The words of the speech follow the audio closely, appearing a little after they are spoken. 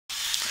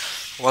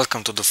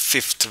Welcome to the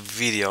fifth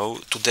video.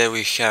 Today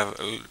we have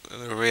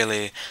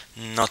really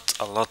not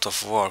a lot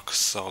of work,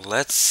 so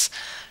let's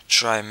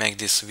try make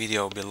this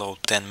video below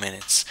 10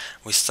 minutes.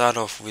 We start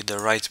off with the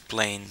right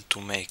plane to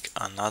make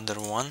another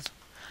one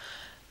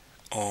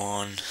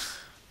on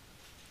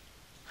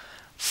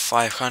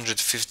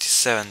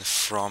 557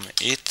 from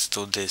it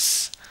to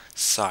this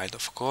side,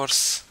 of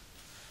course,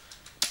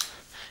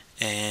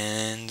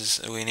 and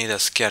we need a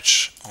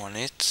sketch on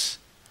it.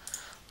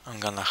 I'm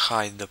gonna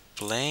hide the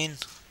plane.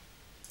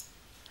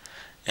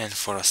 And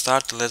for a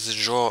start, let's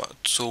draw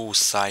two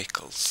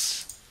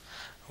cycles.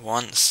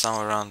 One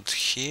somewhere around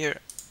here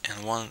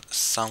and one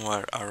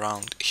somewhere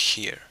around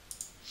here.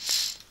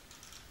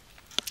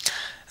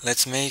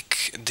 Let's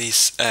make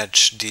this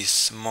edge,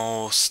 this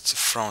most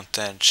front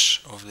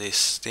edge of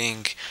this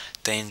thing,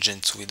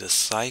 tangent with a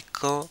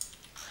cycle,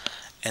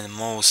 and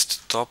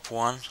most top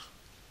one.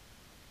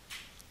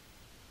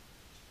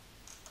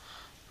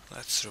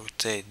 Let's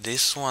rotate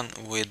this one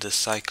with the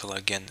cycle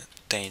again,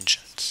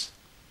 tangent.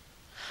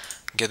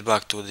 Get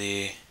back to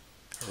the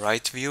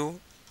right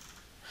view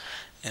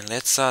and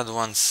let's add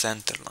one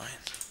center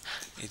line.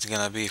 It's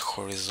gonna be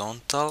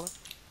horizontal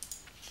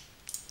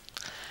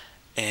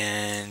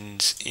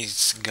and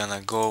it's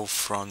gonna go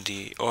from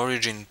the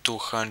origin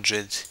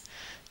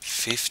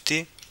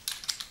 250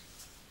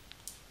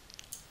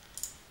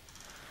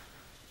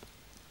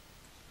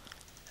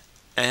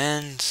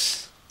 and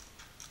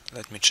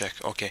let me check.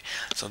 Okay,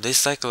 so this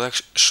cycle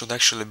should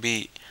actually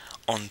be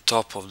on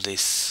top of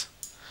this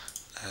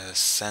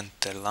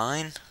center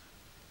line,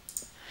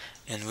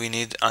 and we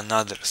need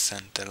another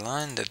center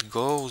line that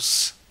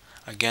goes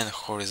again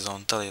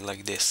horizontally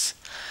like this.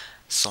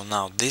 So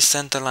now this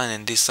center line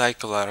and this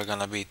cycle are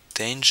gonna be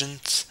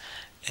tangents,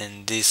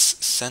 and this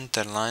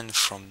center line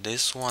from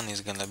this one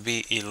is gonna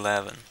be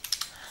 11.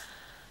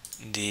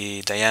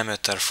 The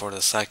diameter for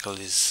the cycle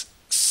is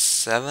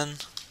 7.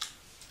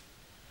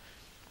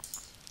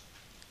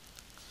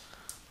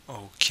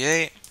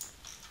 Okay,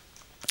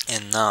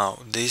 and now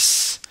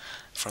this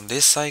from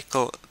this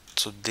cycle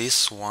to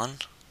this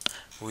one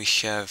we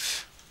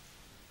have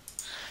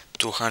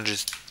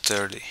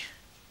 230.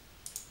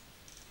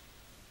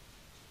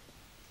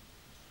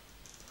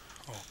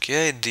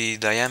 Okay, the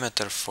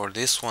diameter for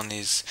this one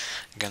is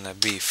gonna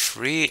be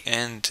 3,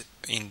 and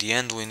in the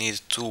end we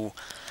need two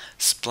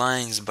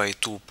splines by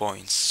 2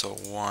 points. So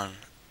 1,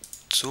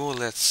 2,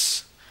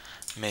 let's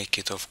make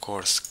it of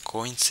course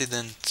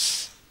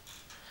coincident,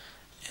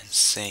 and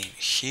same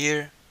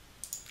here.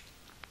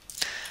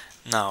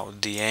 Now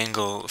the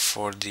angle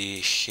for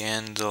the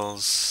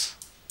handles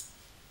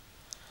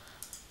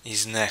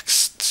is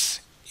next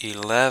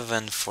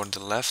 11 for the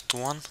left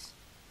one.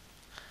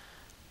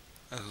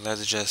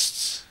 Let's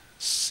just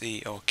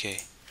see.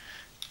 Okay,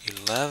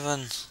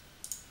 11.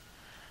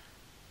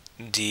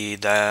 The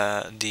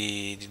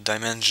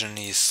dimension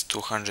is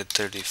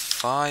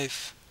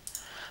 235.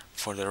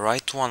 For the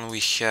right one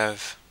we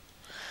have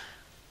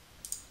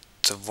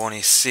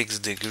 26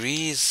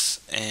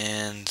 degrees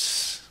and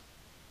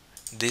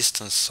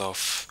distance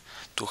of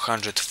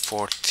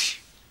 240.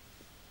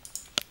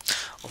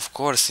 Of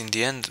course, in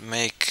the end,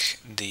 make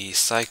the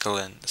cycle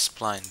and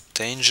spline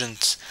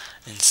tangent,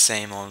 and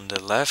same on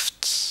the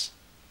left.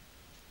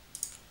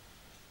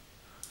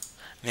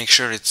 Make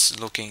sure it's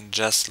looking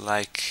just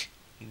like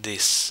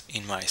this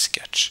in my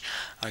sketch.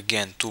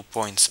 Again,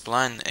 2-point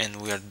spline,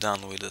 and we are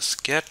done with the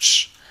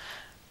sketch.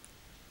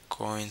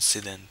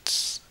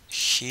 Coincident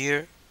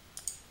here,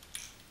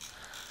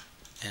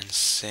 and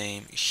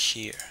same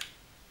here.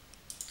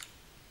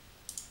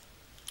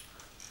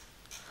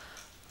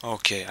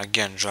 Okay,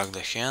 again drag the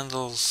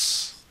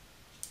handles.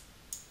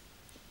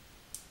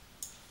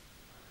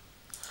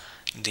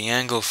 The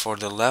angle for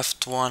the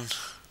left one,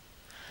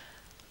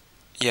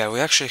 yeah, we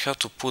actually have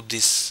to put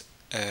this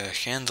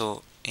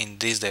handle in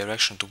this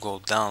direction to go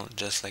down,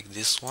 just like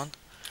this one.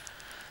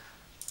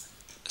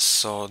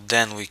 So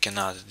then we can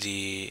add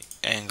the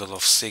angle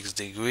of 6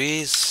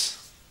 degrees.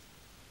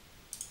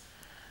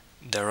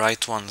 The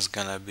right one is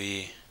gonna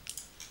be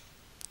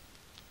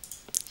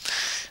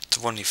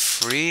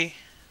 23.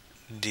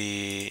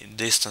 The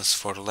distance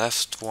for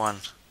left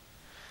one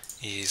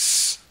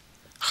is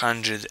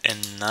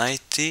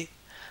 190,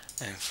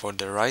 and for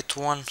the right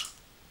one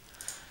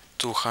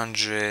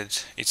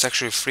 200. It's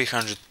actually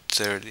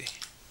 330.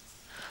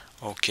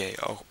 Okay,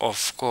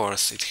 of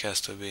course it has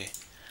to be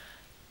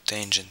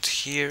tangent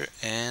here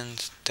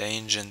and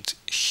tangent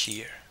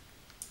here.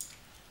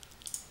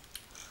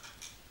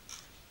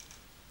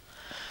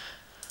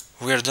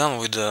 We are done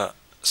with the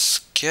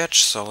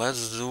sketch, so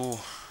let's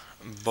do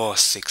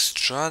boss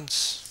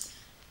extrudes.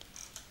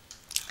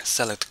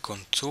 Select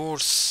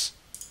contours,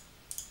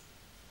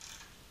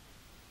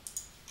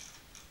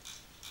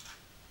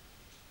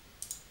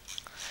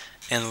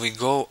 and we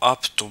go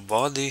up to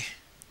body,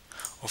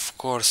 of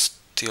course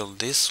till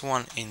this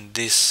one in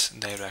this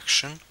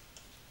direction,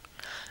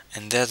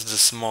 and that's the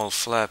small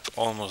flap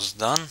almost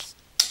done.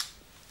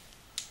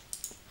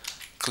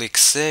 Click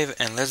save,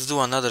 and let's do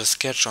another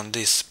sketch on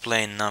this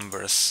plane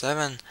number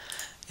 7,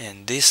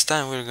 and this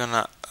time we're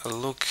gonna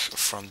look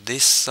from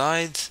this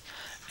side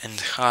and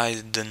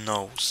hide the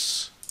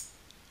nose.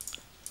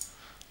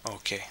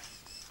 Okay,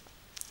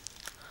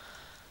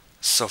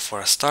 so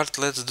for a start,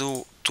 let's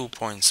do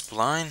 2-point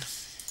spline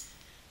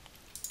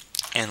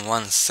and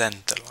one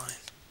center line.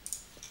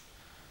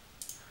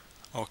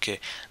 Okay,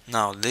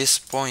 now this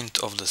point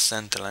of the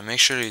center line, make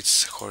sure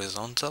it's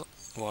horizontal.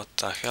 What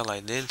the hell I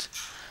did?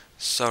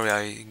 Sorry,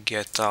 I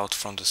get out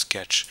from the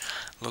sketch.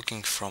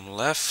 Looking from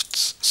left,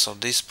 so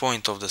this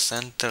point of the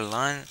center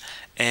line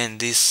and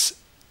this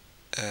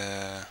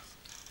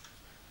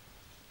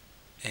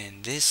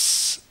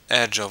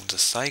edge of the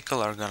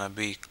cycle are gonna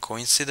be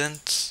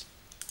coincident,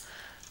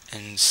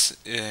 and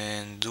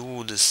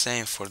do the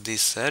same for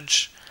this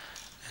edge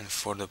and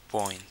for the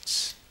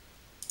points.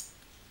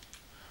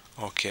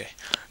 Okay,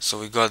 so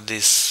we got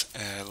this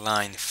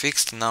line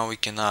fixed. Now we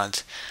can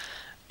add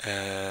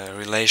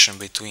relation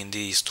between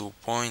these 2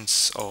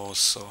 points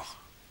also.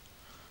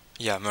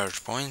 Yeah,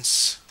 merge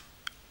points.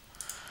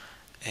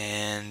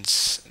 And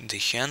the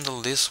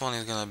handle, this one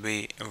is gonna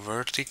be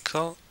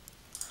vertical.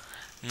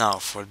 Now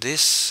for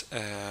this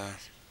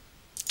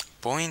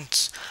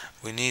point,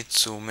 we need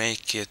to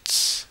make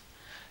it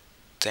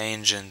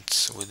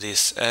tangent with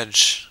this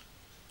edge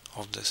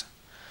of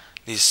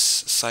this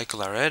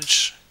cycler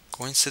edge,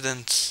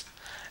 coincident,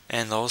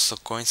 and also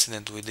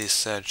coincident with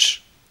this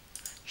edge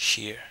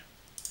here.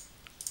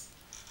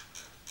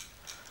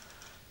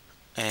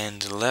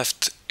 And the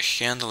left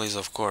handle is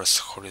of course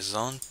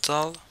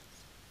horizontal.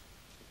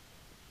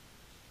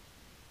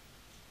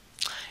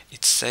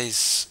 It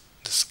says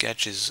the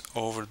sketch is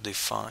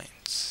over-defined.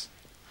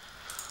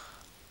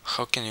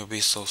 How can you be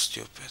so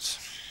stupid?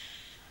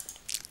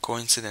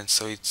 Coincident,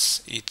 so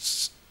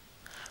it's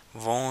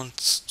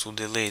wants to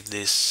delete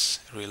this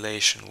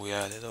relation we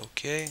added.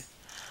 Okay,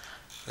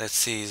 let's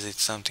see, is it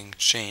something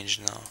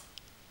changed now?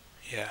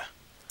 Yeah,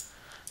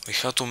 we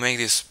have to make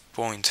this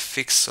point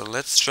fixed, so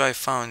let's try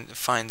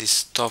find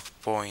this top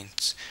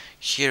point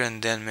here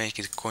and then make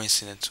it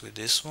coincident with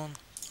this one.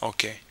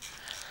 Okay,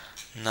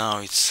 now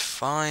it's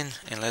fine,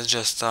 and let's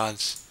just add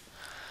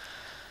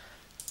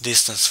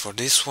distance for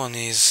this one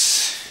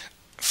is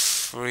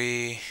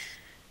 3,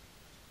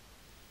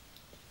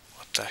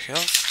 what the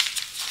hell,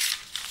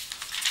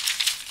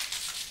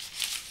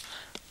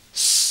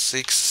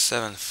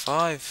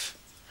 675,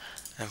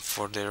 and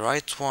for the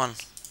right one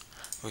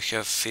we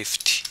have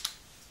 50.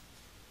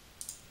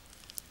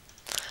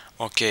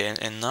 Okay,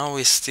 and now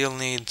we still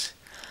need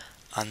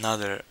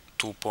another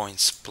 2-point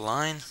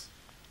spline.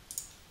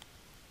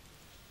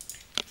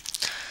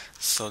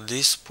 So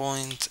this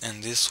point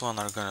and this one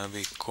are gonna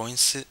be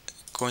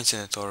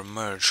coincident or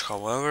merge.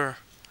 However,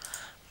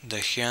 the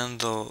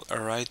handle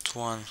right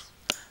one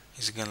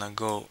is gonna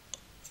go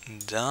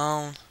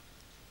down,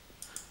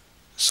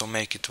 so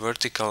make it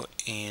vertical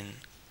in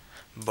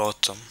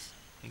bottom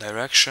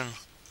direction,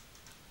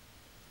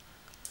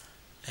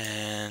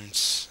 and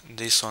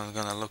this one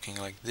gonna looking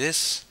like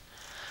this.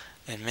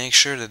 And make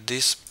sure that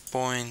this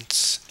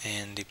point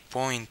and the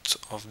point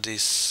of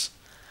this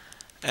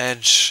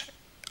edge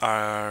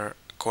are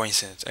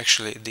coincident.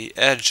 Actually, the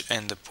edge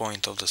and the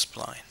point of the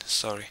spline,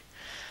 sorry.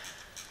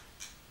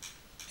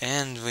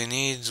 And we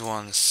need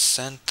one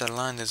center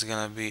line that's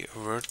gonna be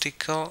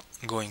vertical,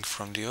 going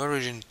from the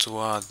origin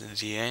to add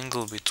the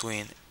angle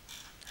between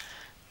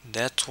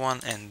that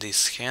one and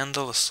this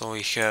handle, so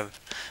we have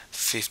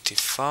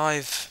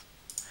 55.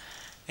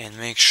 And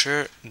make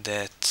sure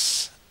that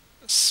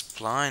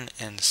spline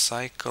and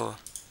cycle,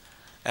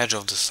 edge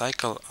of the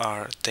cycle,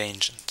 are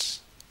tangents.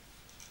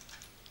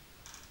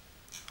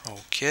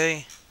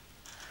 Okay,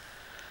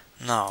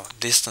 now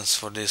distance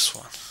for this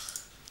one,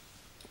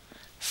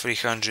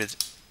 300.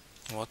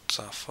 What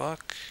the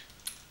fuck?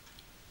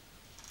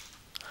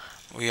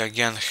 We are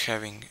again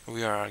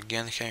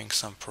having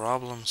some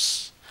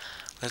problems.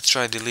 Let's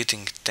try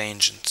deleting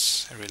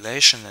tangents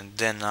relation and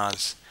then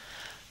add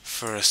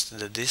first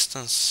the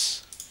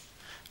distance,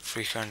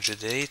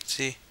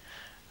 380.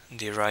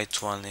 The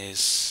right one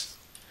is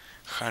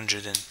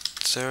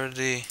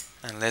 130,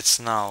 and let's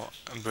now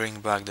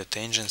bring back the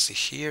tangency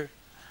here.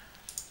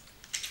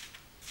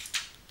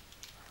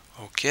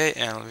 Okay,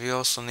 and we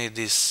also need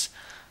this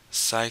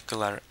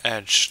cycler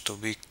edge to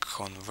be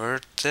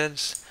converted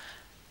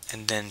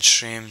and then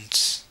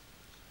trimmed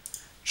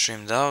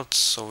out,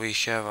 so we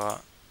have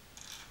a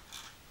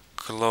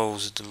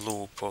closed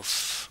loop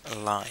of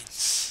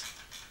lines.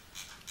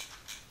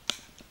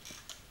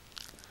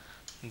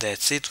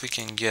 That's it, we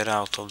can get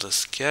out of the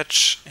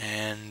sketch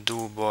and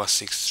do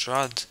boss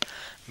extrude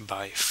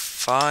by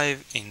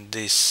 5 in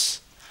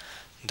this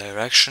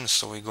direction,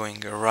 so we're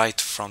going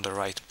right from the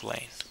right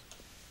plane.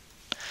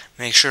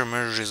 Make sure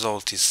merge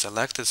result is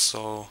selected,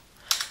 so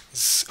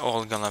it's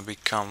all gonna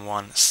become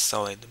one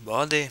solid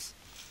body.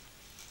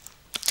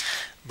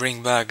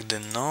 Bring back the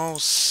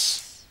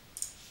nose,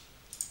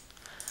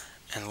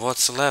 and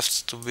what's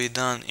left to be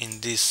done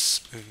in this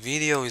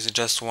video is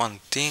just one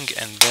thing,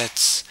 and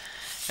that's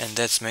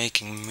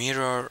making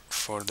mirror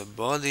for the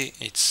body.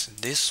 It's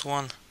this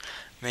one.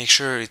 make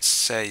sure it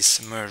says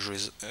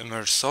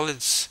merge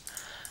solids,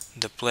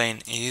 the plane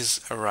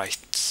is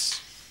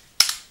right.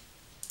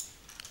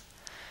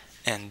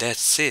 And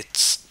that's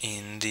it.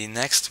 In the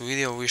next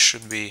video we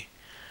should be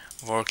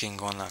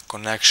working on a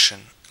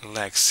connection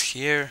legs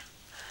here,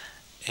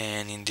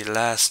 and in the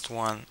last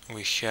one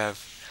we have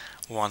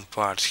one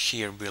part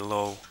here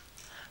below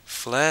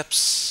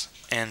flaps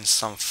and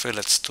some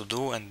fillets to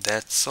do, and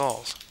that's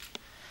all.